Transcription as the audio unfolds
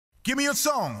Gimme A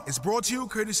Song is brought to you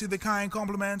courtesy of the kind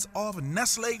compliments of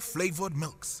Nestle flavored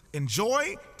milks.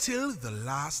 Enjoy till the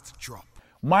last drop.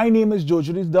 My name is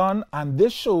Jojo The Don, and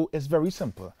this show is very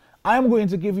simple. I am going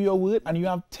to give you a word, and you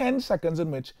have 10 seconds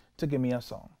in which to give me a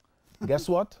song. Guess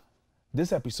what?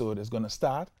 This episode is going to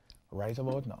start right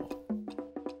about now.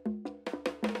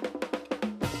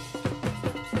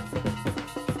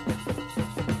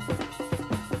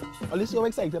 Oh, you see how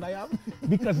excited I am?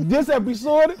 Because this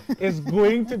episode is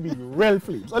going to be real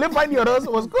flames. So let's find the others.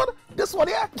 It was good. This one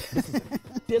here.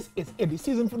 This is it. The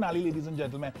season finale, ladies and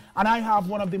gentlemen. And I have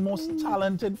one of the most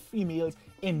talented females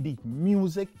in the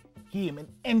music game and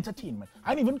entertainment.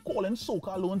 I ain't even calling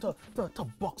soca alone to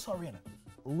box her in.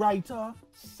 Writer,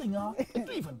 singer, it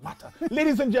don't even matter.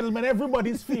 Ladies and gentlemen,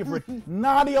 everybody's favorite,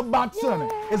 Nadia Batson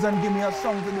is on Gimme A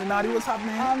Song today. Nadia, what's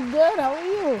happening? I'm good, how are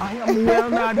you? I am well,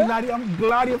 Nadia. Nadia, I'm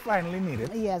glad you finally made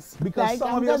it. Yes. Because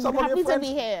some of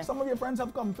your friends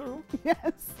have come through.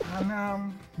 Yes.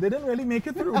 And they didn't really make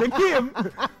it through. They came,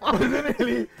 but they didn't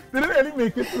really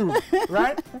make it through.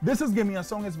 Right? This is Gimme A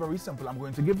Song. It's very simple. I'm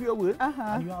going to give you a word,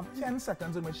 and you have 10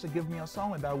 seconds in which to give me a song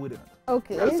with that word in it.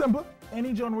 Okay. Very simple.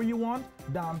 Any genre you want.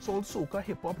 Dancehall, soca,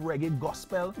 hip-hop, reggae,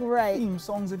 gospel, right. Theme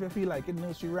songs if you feel like it,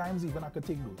 nursery rhymes, even I could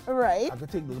take those. Right. I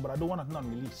could take those, but I don't want none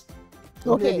released.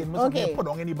 Okay, okay. Put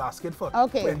on any basket for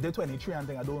 2023 and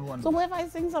thing, I don't want. So what if I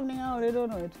sing something and I already don't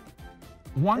know it?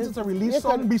 Once it's a release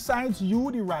song, besides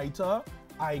you, the writer,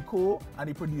 Aiko, and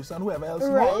the producer, and whoever else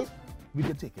wants, we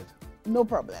can take it. No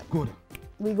problem. Good.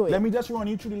 We go. Let me just run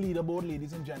you through the leaderboard,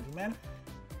 ladies and gentlemen.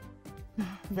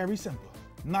 Very simple.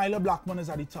 Nyla Blackman is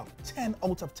at the top, 10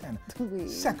 out of 10.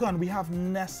 Second, we have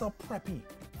Nessa Preppy.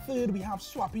 Third, we have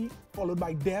Swappy, followed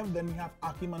by Dev. Then we have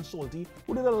Akim and Salty,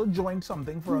 who did a little joint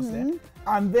something for us there.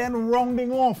 And then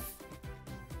rounding off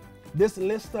this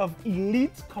list of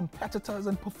elite competitors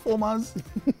and performers,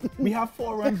 we have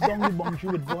 4 runs down the boundary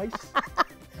with voice.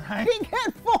 Right? We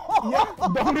get 4! Yeah,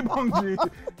 down the boundary.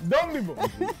 Down the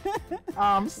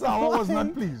boundary. Someone was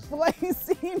not pleased.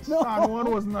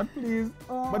 Someone was not pleased.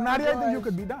 Oh, but Nadia, I think you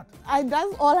could be that.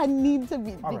 That's all I need to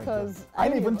be, all because right, I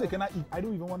ain't even taking that. I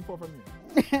don't even want 4 from you.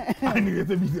 I needed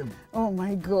to beat him. Oh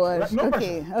my gosh. Right, no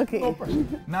okay, pressure. okay. No pressure.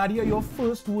 Nadia, your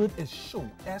first word is show.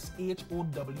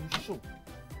 S-H-O-W, show.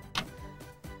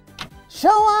 Show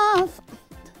off.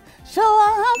 Show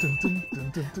off. Dun, dun,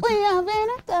 dun, dun, dun. We have been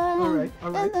a time. All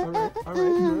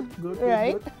right.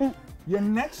 Good. Your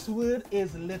next word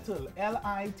is little.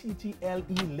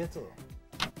 L-I-T-T-L-E, little.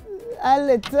 A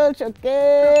little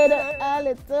chocolate, a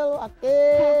little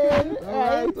chocolate.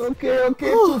 Right. Okay.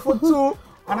 2 for 2.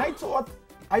 And I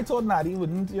thought Nadia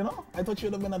wouldn't, I thought she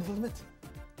would have been a little bit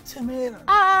timid.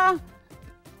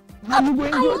 I'm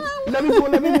going good. Let me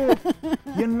go.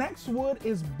 Your next word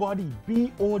is body.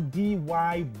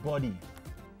 B-O-D-Y, body.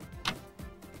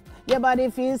 Your body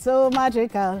feels so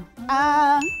magical.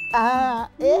 Yeah.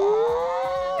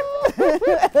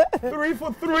 3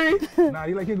 for 3. Now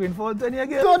you like you're going for 10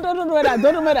 again. Don't do that.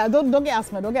 Don't get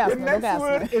asked me. Don't get asked me. Your next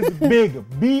word is big.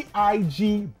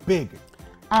 B-I-G, big.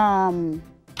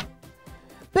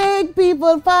 Big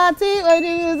people party when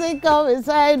the music comes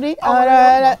inside me.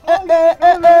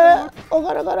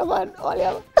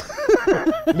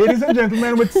 Ladies and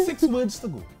gentlemen, with 6 words to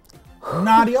go,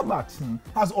 Nadia Batson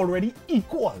has already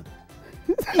equaled.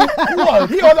 Hear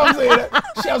what I'm saying?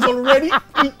 She has already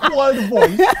equaled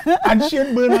voice, and she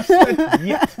ain't burned a sweat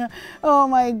yet. Oh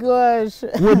my gosh.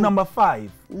 Word number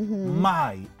 5.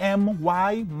 My.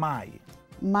 M-Y, my.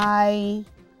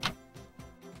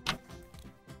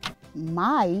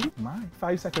 My.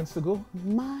 5 seconds to go.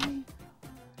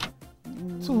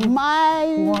 2,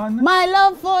 1. My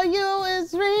love for you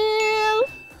is real.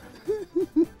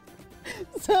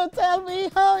 So tell me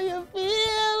how you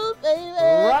feel, baby.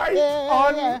 Right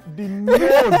on the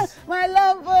nose. My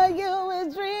love for you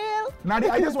is real.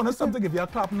 Nadia, I just want to give you a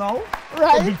clap now.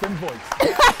 Right. For beating voice.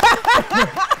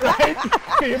 Right?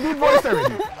 Okay, you beat voice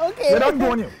already. Okay. We're not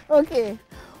going you. Okay.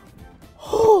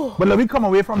 But let me come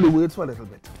away from the words for a little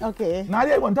bit. Okay.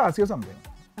 Nadia, I want to ask you something.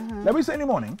 Let me say in the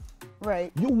morning,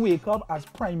 right. You wake up as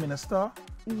Prime Minister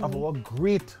of our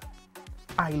great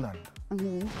island.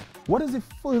 What is the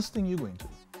first thing you're going to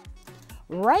do?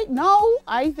 Right now,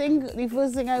 I think the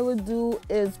first thing I would do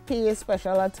is pay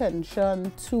special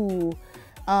attention to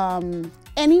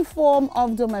any form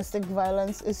of domestic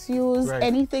violence issues,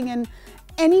 anything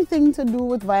to do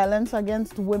with violence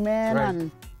against women,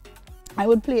 and I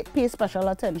would pay special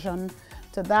attention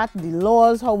to that, the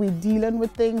laws, how we're dealing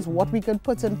with things, what we could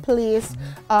put in place,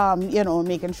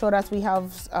 making sure that we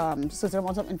have certain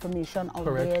amounts of information out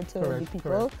there to the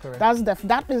people.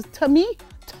 That is, to me,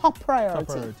 top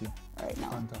priority. right now.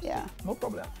 Fantastic. Yeah. No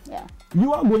problem. Yeah.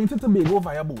 You are going to Tobago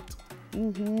via boat.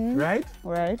 Right?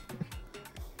 Right.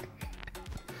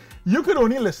 You could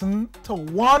only listen to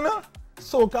one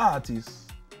soca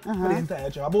artist for the entire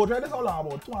trip. About, right? That's how long?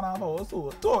 About 2.5 hours.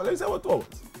 Let's say about 2 hours.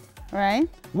 Right.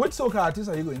 Which soca artist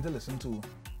are you going to listen to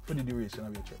for the duration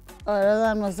of your trip? Other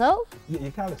than myself? Yeah,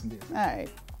 you can't listen to it. All right.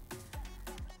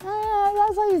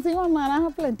 That's how you see one, man. I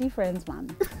have plenty friends,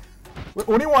 man. Wait,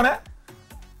 only one, eh?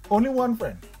 Only one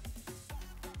friend.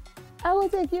 I will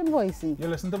take you in Voicey. You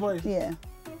listen to voice? Yeah.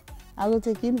 I will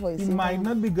take you in Voicey. He might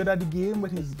not be good at the game,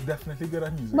 but he's definitely good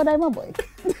at music. But I'm a boy.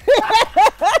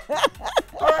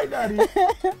 All right, Daddy.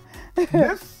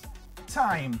 This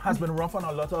time has been rough on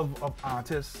a lot of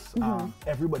artists,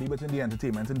 everybody within the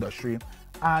entertainment industry.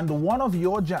 And one of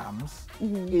your jams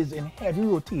is in heavy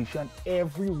rotation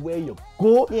everywhere you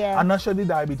go. Yeah. I'm not sure the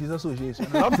Diabetes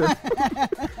Association loves it.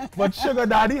 But Sugar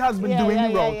Daddy has been doing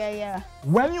the route.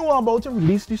 When you were about to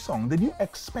release this song, did you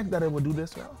expect that it would do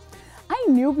this well? I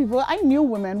knew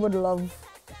women would love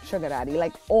Sugar Daddy.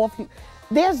 Like,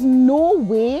 there's no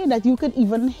way that you could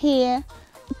even hear,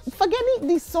 forget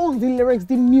the songs, the lyrics,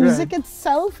 the music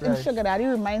itself in Sugar Daddy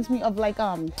reminds me of like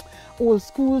old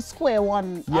school Square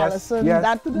One, Allison,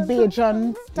 that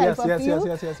Bajan type of feel.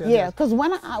 Yeah, because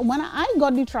when I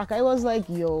got the track, I was like,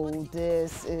 yo,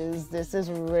 this is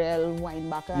real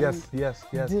Wineback.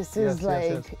 This is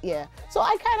like, yeah. So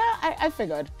I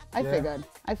figured.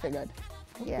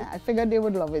 Yeah, I figured they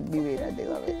would love it the way that they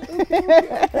love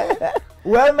it.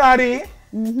 Well, Nadia,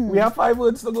 we have 5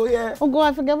 words to go here. Oh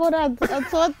God, I forget about that.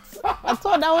 I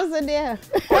thought that was in there.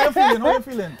 How you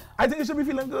feeling? I think you should be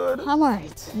feeling good. I'm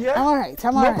alright. Yeah? I'm alright.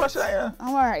 No pressure, yeah?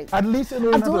 I'm alright. At least you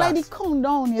know I don't like the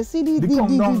countdown. You see the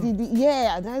countdown?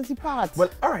 Yeah, that's the part.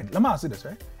 Well, alright, let me ask you this,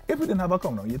 right? If we didn't have a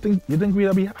countdown, you think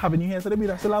we'd be having you here so they'd be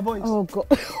that still our voice? Oh God.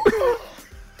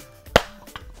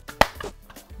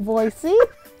 Voicey?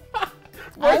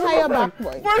 I hire back,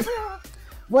 boy.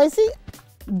 Voicey,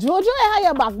 Jojo I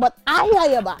hire back, but I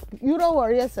hire back. You don't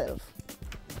worry yourself.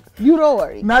 You don't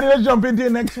worry. Now let's jump into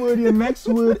your next word. Your next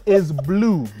word is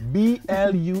blue.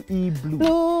 B-L-U-E, blue.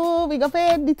 Blue, we got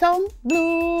fade the tongue.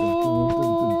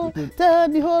 Blue,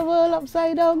 turn the whole world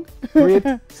upside down. Great.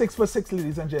 6 for 6,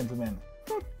 ladies and gentlemen.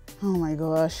 Oh my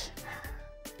gosh.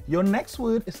 Your next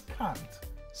word is can't.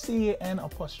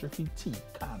 C-A-N''T.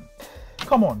 Can't.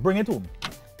 Come on, bring it home.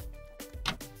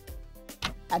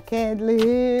 I can't live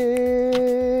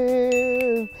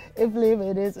if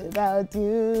living is without you.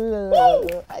 Woo!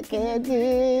 I can't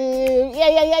live.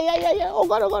 Yeah. Oh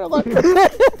God.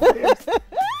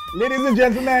 Ladies and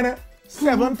gentlemen,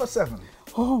 7 for 7.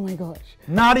 Oh my gosh.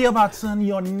 Nadia Batson,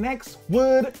 your next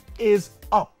word is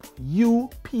up.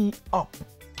 U-P, up.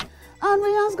 And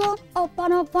we just go up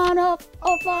and up and up,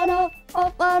 up and up,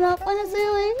 up and up. When you see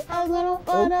we, I'm gonna up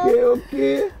and up.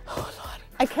 Okay. Oh Lord,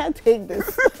 I can't take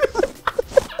this.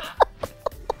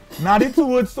 Now the 2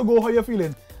 words to go. How you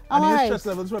feeling? And your right. stress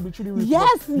levels probably through the roof.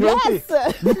 Yes. Okay.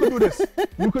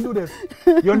 You could do this.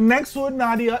 Your next word,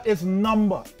 Nadia, is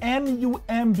number.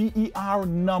 N-U-M-B-E-R,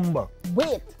 number.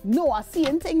 Wait, no, I'm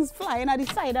seeing things flying at the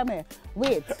side of me.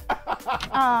 Wait.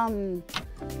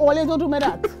 Ole, don't do me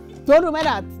that. Don't do me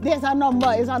that. There's a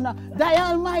number. It's a number.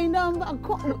 Dial my number.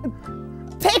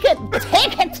 Take it.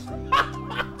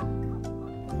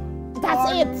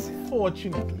 That's it.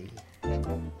 Unfortunately.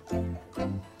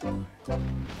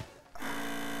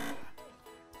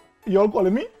 Y'all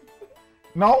calling me?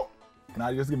 No?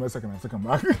 Nah, just give me a second to come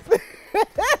back. Nadia,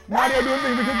 I don't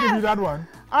think we can give you that one.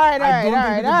 All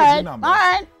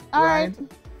right.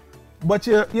 But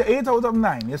you're 8 out of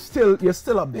 9. You're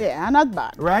still up there. Yeah, not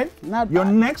bad. Right? Not bad. Your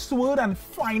next word and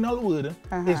final word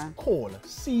is call.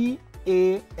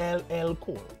 C-A-L-L,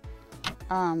 call.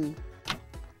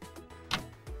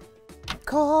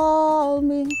 Call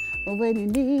me when you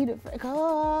need a friend.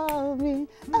 Call me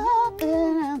up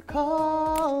and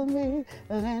call me.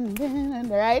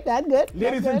 Right, that's good.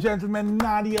 Ladies and gentlemen,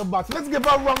 Nadia Batson. Let's give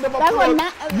her a round of applause.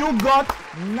 You got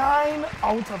 9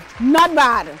 out of 10. Not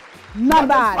bad. Not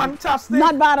bad. Fantastic.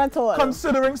 Not bad at all.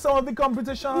 Considering some of the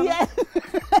competition. Yeah.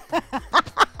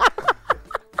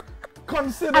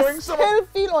 Considering I still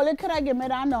feel only can I give me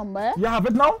that number? You have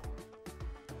it now?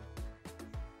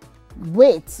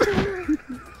 Wait.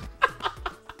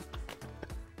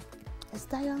 Is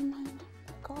that your mind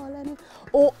calling?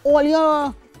 Oh, all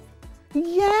your.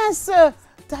 Yes.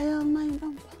 Dial my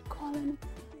number calling.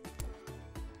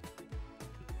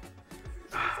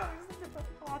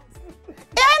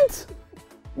 And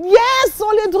yes,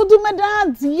 only to do my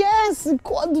dad. Yes, I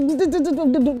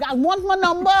want my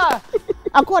number.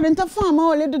 According to farmer,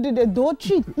 only don't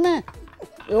cheat me.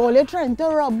 You only trying to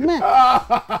rob me.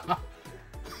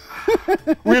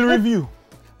 We'll review.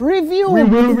 Review. We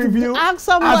will review Ask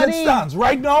somebody. as it stands.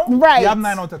 Right now, right. we have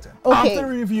 9 out of 10. Okay. After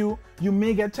review, you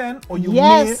may get 10 or you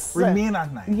may remain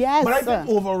at 9. Yes. But I think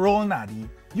overall, Nadia,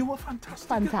 you were fantastic.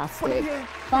 Fantastic.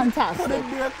 Fantastic. Fantastic. Put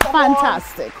it there.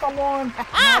 Fantastic. Come on,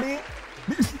 Nadia.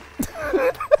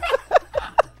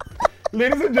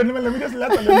 Ladies and gentlemen, let me just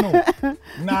let them know.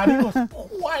 Nadia was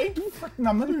quite frightened.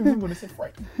 I'm not even going to say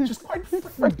frightened. She's quite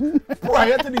frightened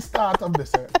prior to the start of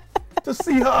this. To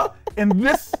see her in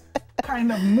this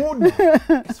kind of mood,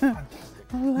 it's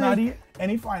fantastic. Nadia,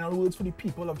 any final words for the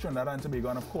people of Trinidad and Tobago,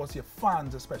 and of course your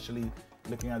fans, especially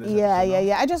looking at this?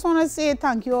 Yeah. I just want to say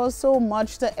thank you all so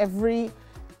much to every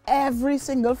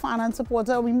single fan and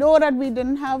supporter. We know that we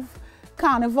didn't have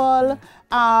Carnival,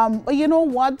 but you know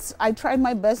what? I tried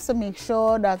my best to make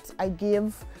sure that I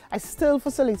still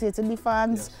facilitated the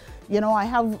fans. Yes. You know, I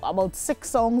have about 6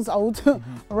 songs out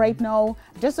right now,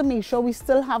 just to make sure we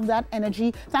still have that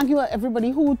energy. Thank you everybody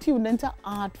who tuned into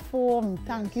Art Form.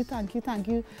 Thank you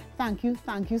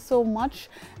so much.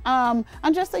 And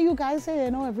just so you guys say,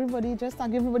 you know, everybody, just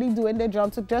thank everybody doing their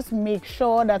job to just make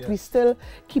sure that we still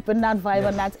keeping that vibe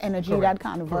and that energy, that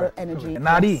carnival energy.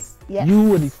 Nadia,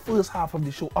 you were the first half of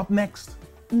the show. Up next,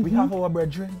 we have our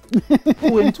brethren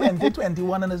who in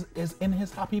 2021 is in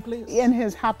his happy place. In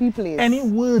his happy place. Any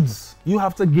words you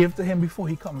have to give to him before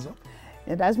he comes up?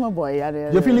 Yeah, that's my boy.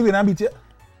 You feel you're going to beat you?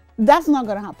 That's not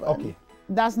going to happen. Okay.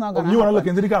 That's not going to happen. You want to look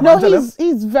into the camera and tell him? No,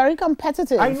 he's very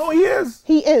competitive. I know he is.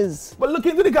 He is. But look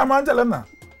into the camera and tell him now.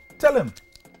 Tell him.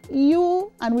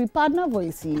 You and we partner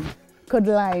Voicey could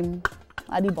line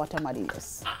at the bottom of the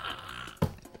list.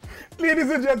 Ladies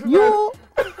and gentlemen. You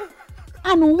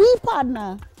and we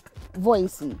partner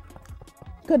Voicey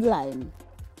could line.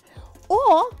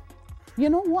 Or, you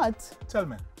know what? Tell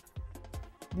me.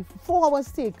 The 4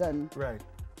 hours taken. Right.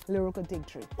 Lyrical could take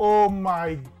 3. Oh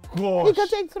my gosh. He could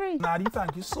take 3. Nadia,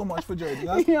 thank you so much for joining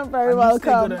us. You're very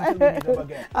welcome. Stay good until we meet up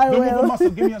again. I Don't will. move a muscle.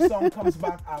 Give Me a Song comes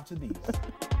back after these.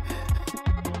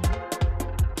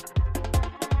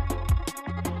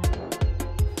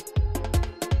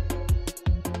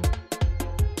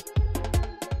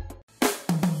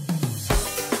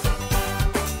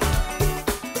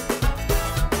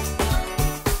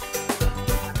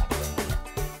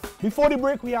 Before the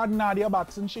break, we had Nadia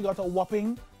Batson. She got a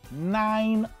whopping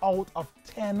 9 out of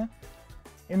 10.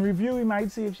 In review, we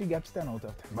might see if she gets 10 out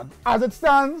of 10. But as it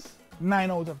stands,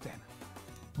 9 out of 10.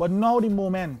 But now the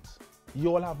moment you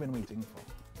all have been waiting for.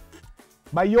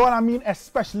 By you all, I mean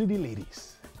especially the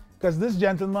ladies. Because this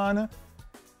gentleman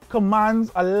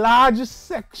commands a large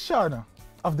section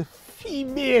of the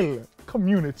female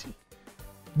community.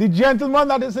 The gentleman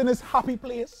that is in his happy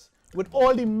place with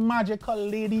all the magical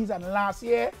ladies, and last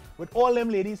year, with all them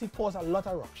ladies, he caused a lot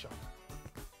of ruction.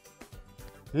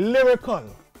 Lyrical,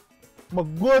 my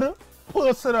good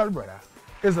personal brother,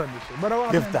 is on the show. Brother,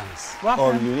 give thanks.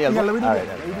 Let me do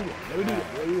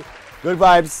it. Good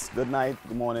vibes, good night,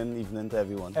 good morning, evening to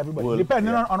everyone. Everybody,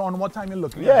 depending on what time you're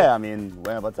looking at. Yeah, I mean,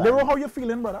 whenever time. Lyrical, how you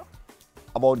feeling, brother?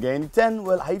 About getting 10,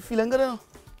 well, how you feeling good now?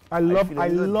 I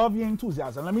love your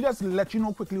enthusiasm. Let me just let you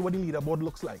know quickly what the leaderboard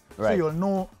looks like. Right. So you'll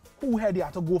know who had you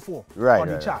have to go for on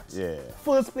the charts. Yeah.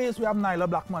 First place, we have Nyla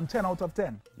Blackman, 10 out of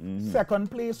 10.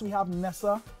 Second place, we have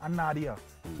Nessa and Nadia.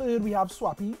 Third, we have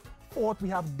Swappy. Fourth, we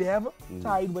have Dev,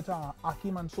 tied with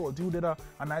Akim and Salty, who did a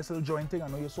nice little joint thing. I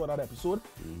know you saw that episode.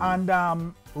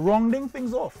 And rounding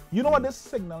things off. You know what this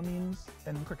signal means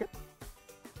in cricket?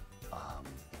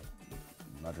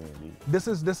 Not really. This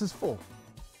is 4.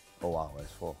 Oh wow,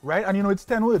 it's 4. Right? And you know it's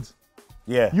 10 words.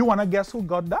 Yeah. You wanna guess who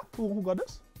got that? Who got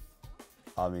this?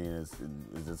 I mean, is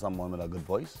it someone with a good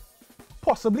voice?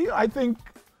 Possibly. I think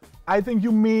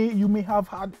you may have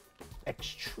had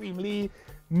extremely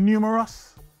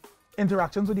numerous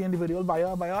interactions with the individual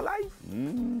via live.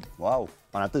 Wow.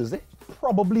 On a Thursday?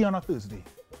 Probably on a Thursday.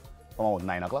 From about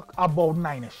 9 o'clock? About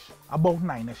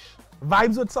 9ish.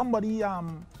 Vibes with somebody,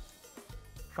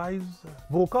 vibes,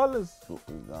 vocal is...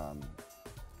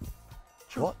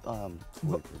 What?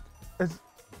 Is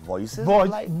voices?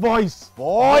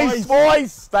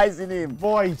 Voice. That's the name.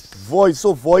 Voice.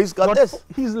 So voice got this?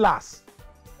 He's last.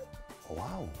 Oh,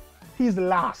 wow. He's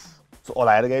last. So all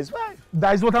I had to get is 5.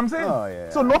 That's what I'm saying. Oh, yeah.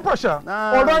 So no pressure.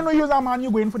 Nah. Although I know you're a man,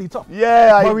 you're going for the top.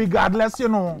 Yeah. But regardless, you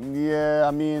know. Yeah,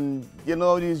 I mean, you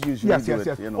know, these usually do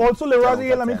it. You know, also,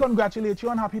 Lerazi, let me congratulate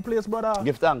you on Happy Place, brother.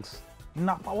 Give thanks.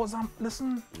 Napa was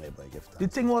listen. Yeah, boy, give thanks. The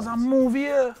thing was a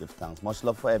movie. Give thanks. Much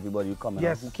love for everybody who came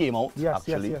out,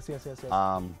 actually. Yes.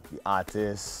 The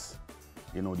artists,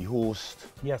 you know, the host.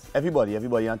 Yes. Everybody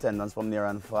in attendance from near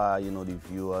and far, you know, the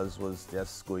viewers was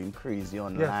just going crazy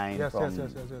online from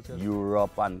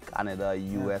Europe and Canada,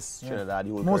 US, Trinidad,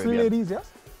 the whole Mostly Caribbean. ladies,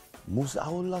 yes? Most, I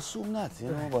would assume that, you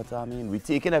know, but I mean, we're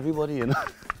taking everybody, you know.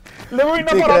 Let me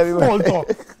never that small talk.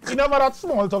 Enough of that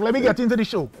small talk. Let me get into the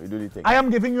show. We do the thing. I am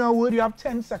giving you a word. You have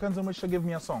 10 seconds in which to give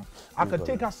me a song. I could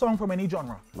take a song from any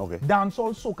genre. Okay.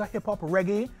 Dancehall, soca, hip-hop,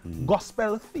 reggae,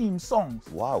 gospel theme songs.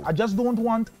 Wow. I just don't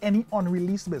want any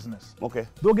unreleased business. Okay.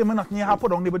 Don't give me nothing you have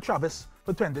put on with Travis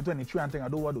for 2023 and thing. I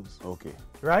don't want those. Okay.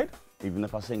 Right? Even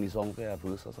if I sing the song for a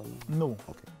verse or something? No.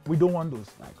 Okay. We don't want those.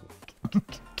 Cool.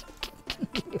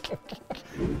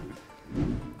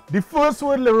 The first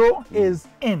word, Lero, is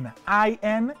in.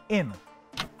 I-N, in.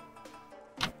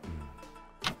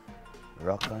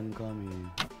 Rock and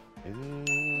come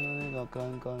in. Rock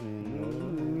and come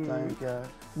in.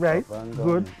 Right.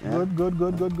 Good, Yeah.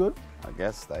 good. I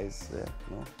guess that is,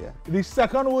 no, yeah. The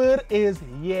second word is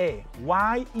yeah.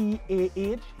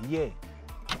 Y-E-A-H, yeah.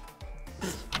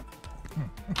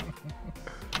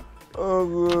 Oh,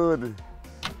 good.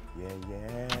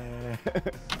 Yeah.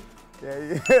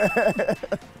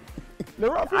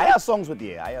 Lero, I have songs with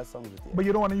yeah. but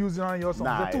you don't want to use it on your songs.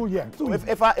 Nah, So two.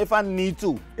 if I need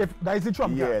to. If that is the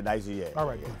trump Yeah, card. that's yeah. All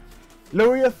right. Good.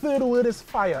 Lero, your third word is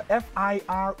fire.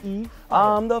 F-I-R-E.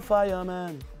 I'm the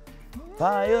fireman.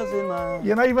 Fire's in my...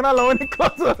 You're not even allowing the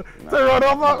clock to run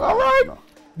off. All right. No.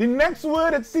 The next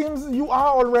word, it seems you are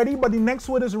already, but the next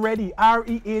word is ready.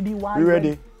 R-E-A-D-Y. We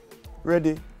ready.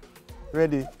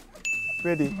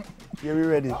 Yeah, we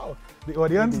ready. Wow. The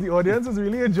audience is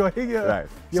really enjoying it. Right.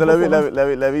 So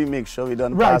let me make sure we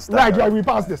don't pass that. Right. We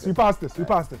passed this.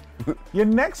 Your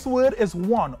next word is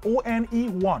one. O-N-E,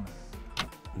 one.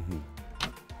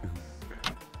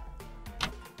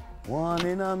 One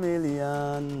in a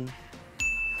million.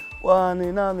 One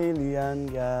in a million,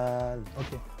 girl.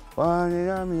 Okay. One in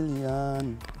a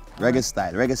million. Reggae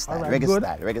style. Right, Reggae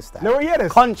style. Let me hear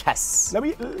this. Conscious. Let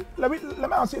me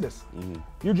ask you this.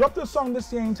 You dropped a song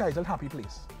this year entitled Happy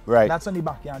Place. Right. That's on the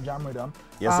Backyard Jam rhythm.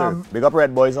 Yes, sir. Big up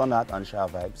Red Boys on that and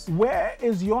Sharp Vibes. Where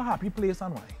is your happy place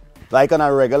and why? Like on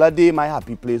a regular day, my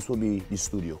happy place would be the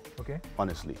studio. Okay.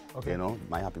 Honestly. Okay. You know,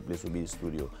 my happy place would be the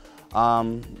studio.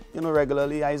 You know,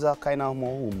 regularly I is a kind of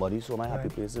more homebody, so my happy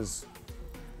place is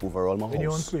overall my house. In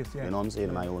your own space, yeah. You know what I'm saying?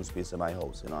 In my own space in my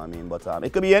house, you know what I mean? But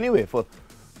it could be anywhere for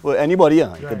anybody, you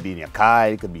know? It could be in your car,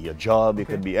 it could be your job, it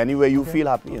could be anywhere you feel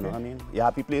happy, you know what I mean? Your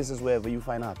happy place is wherever you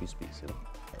find a happy space, you know?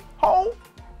 How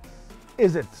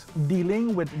is it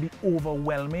dealing with the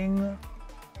overwhelming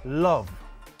love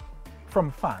from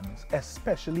fans,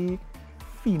 especially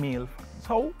female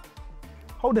fans?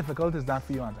 How difficult is that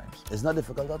for you at times? It's not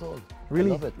difficult at all. Really?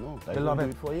 I love it, no. They love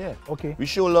it? Yeah. Okay. We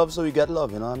show love so we get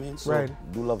love, you know what I mean? So Right.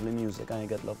 do lovely music and you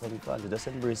get love from the fans. You just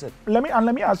embrace it. Let me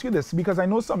ask you this, because I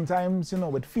know sometimes, you know,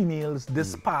 with females,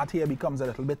 this part here becomes a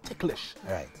little bit ticklish.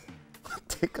 Right.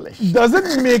 Ticklish. Does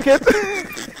it make it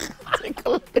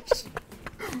Ticklish.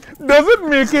 does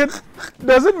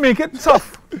it make it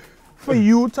tough for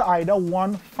you to either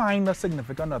one, find a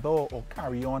significant other or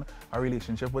carry on a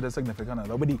relationship with a significant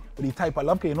other with the type of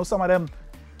love? Because you know some of them.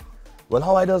 Well,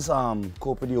 how I does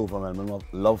cope with the overwhelming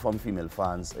love from female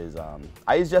fans is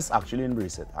I just actually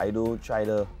embrace it. I don't try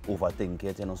to overthink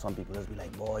it. You know, some people just be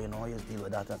like, boy, you know, you just deal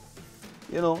with that. And,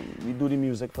 you know, we do the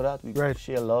music for that. We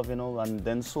share love, you know, and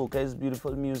then soca is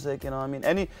beautiful music, you know what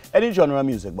I mean? Any genre of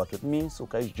music, but with me,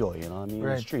 soca is joy, you know what I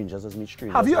mean? Strangers just meet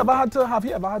strangers. Have you ever had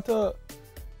to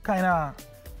kind of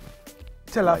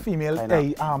tell a female,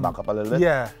 hey, back up a little bit?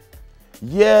 Yeah.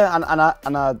 Yeah, and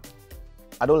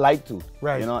I don't like to.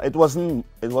 Right. You know, it wasn't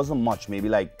much, maybe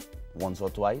like once or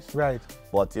twice. Right.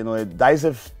 But you know, it dies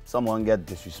if someone get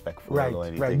disrespectful or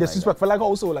anything. Right. Disrespectful, like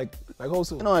also. You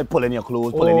know, pulling your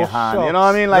clothes, pulling your hand. You know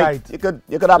what I mean? Like you could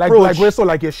approach. Like where so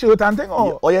like your shirt and thing,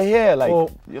 or your hair, like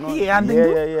you know. Yeah, and thing.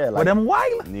 Yeah. Like, them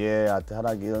wild. Yeah,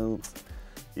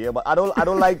 yeah, but I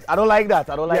don't like that. I don't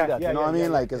like that. You know what I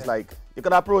mean? Like it's like you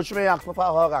could approach me, ask me for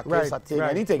a hug, a kiss, a thing,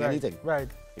 anything. Right.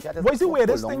 What is the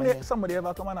weirdest thing that somebody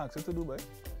ever come and ask you to do, boy?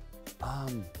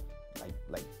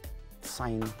 Like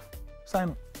sign.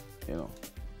 You know,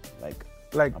 like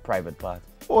a private part.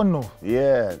 Oh no.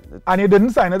 Yeah. And you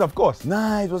didn't sign it, of course.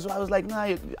 Nah, I was like, nah,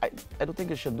 I don't think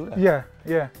you should do that.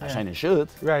 Yeah. I shine your shirt.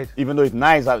 Right. Even though it's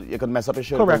nice, you could mess up your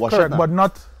shirt. Correct, but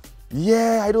not.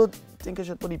 Yeah, I don't think you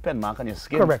should put the pen mark on your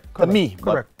skin. Correct. To me.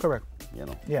 Correct. You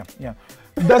know. Yeah.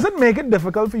 Does it make it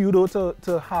difficult for you though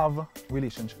to have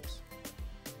relationships?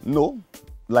 No.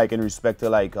 Like in respect to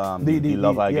like the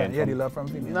love I get. Yeah, the love from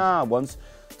females. Nah,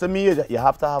 to me you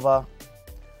have to have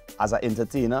as an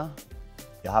entertainer,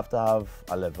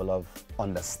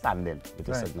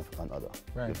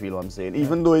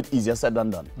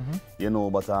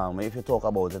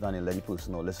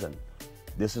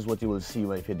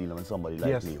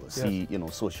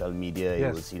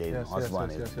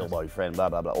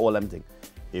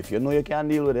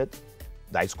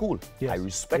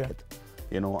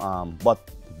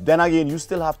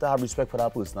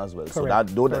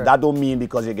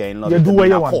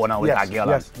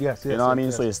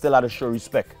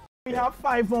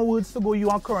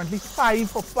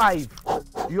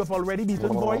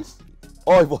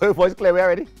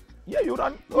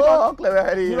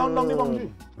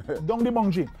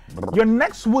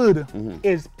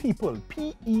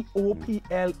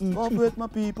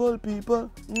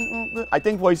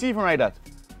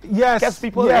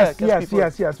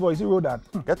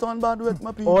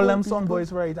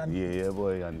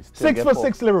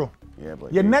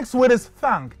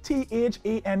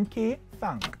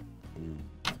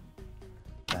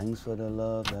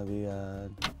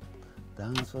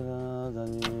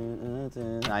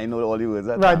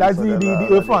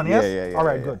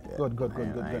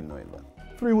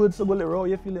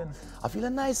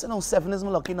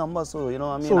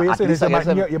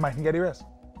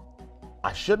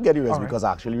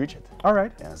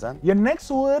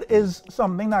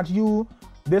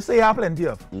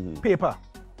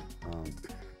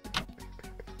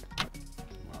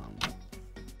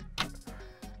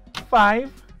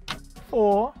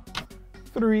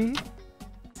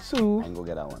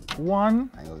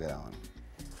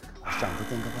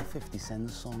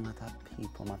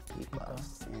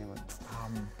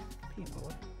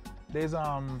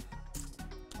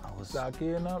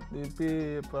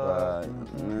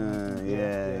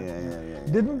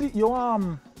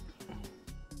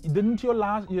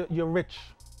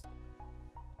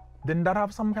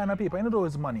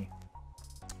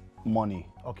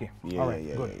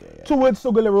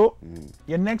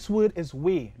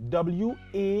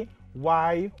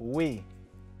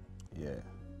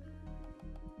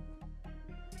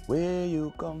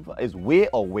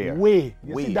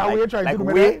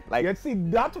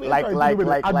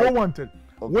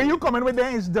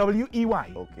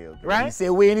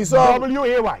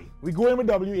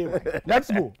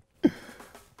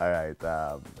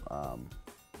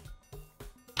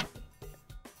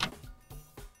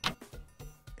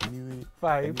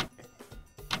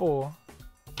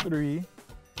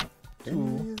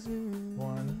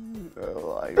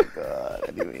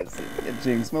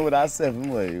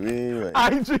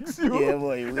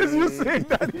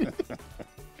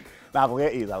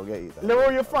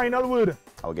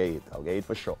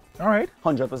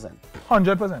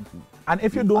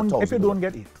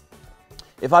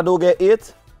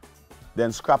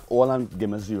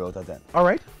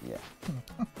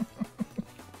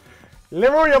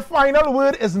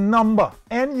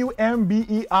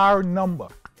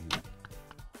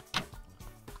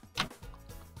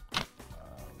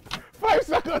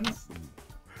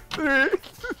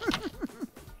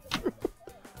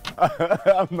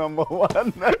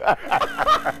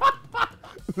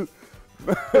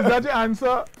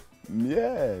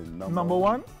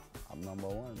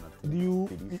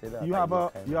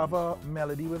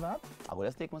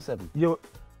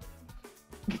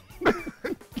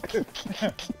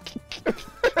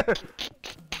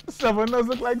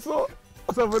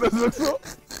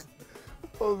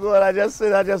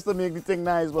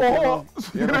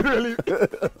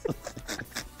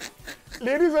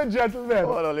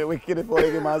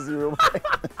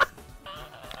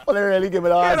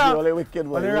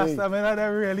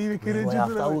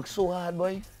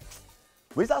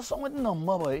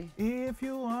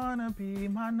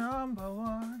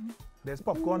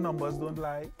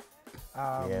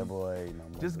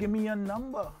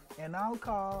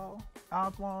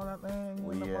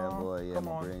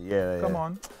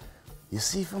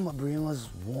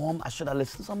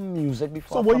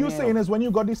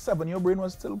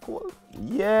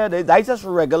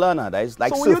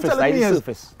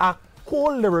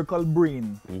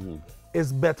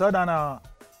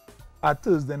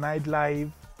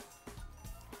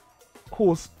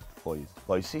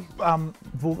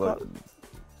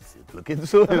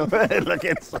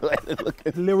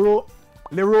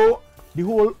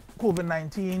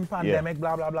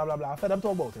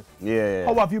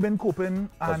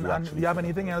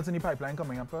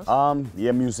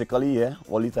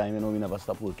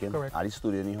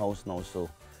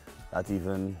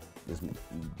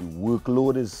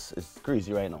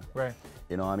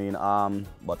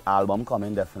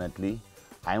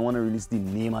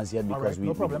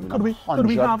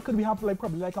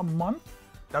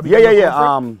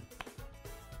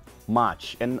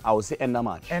 March, and I would say end of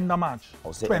March. End of March. I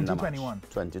would say 2021.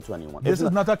 2021. This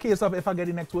is not a case of if I get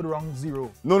the next word wrong,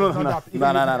 0. No.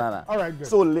 All right, good.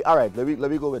 So, all right, let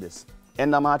me go with this.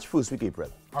 End of March, first week April.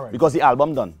 All right. Because the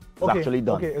album done. It's Okay, actually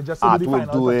done. okay, it's just so the Artwork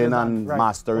final doing touches and right.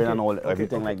 mastering Okay, and all okay,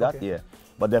 everything okay, like that. okay. Yeah.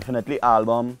 But definitely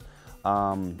album.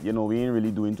 You know, we ain't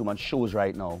really doing too much shows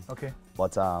right now. Okay.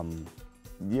 But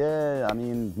yeah, I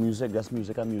mean, music, just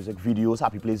music and music. Videos,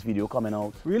 Happy Place video coming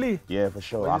out. Really? Yeah, for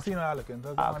sure. Well, you see now looking.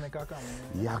 Does that make a comment?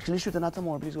 Yeah, actually shooting that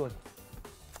tomorrow, please go.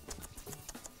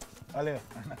 Allez,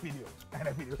 and a video. And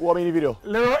a video. What mini video?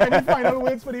 Lyro, any final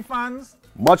words for the fans?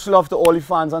 Much love to all the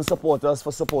fans and supporters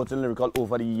for supporting Lyrikal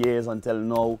over the years until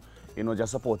now. You know,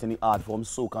 just supporting the art form,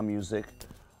 soca music.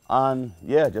 And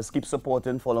yeah, just keep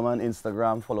supporting. Follow me on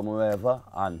Instagram, follow me wherever,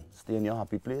 and stay in your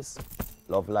happy place.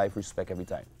 Love, life, respect every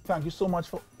time. Thank you so much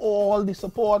for all the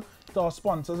support, to our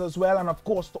sponsors as well, and of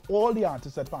course to all the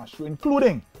artists that passed through,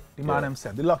 including the man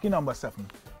himself, the lucky number 7,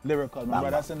 Lyrikal, my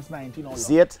brother since 19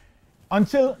 See it?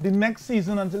 Until the next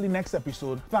season, until the next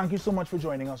episode, thank you so much for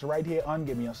joining us right here on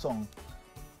Gimme A Song.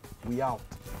 We out.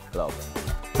 Love.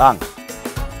 Bang.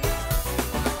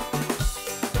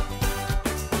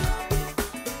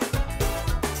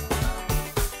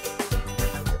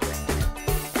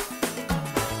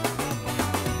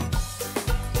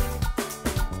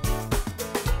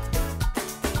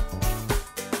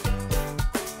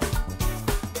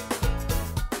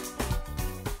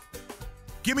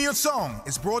 Gimme A Song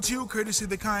is brought to you courtesy of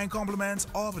the kind compliments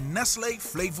of Nestle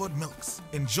flavored milks.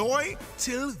 Enjoy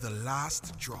till the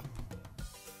last drop.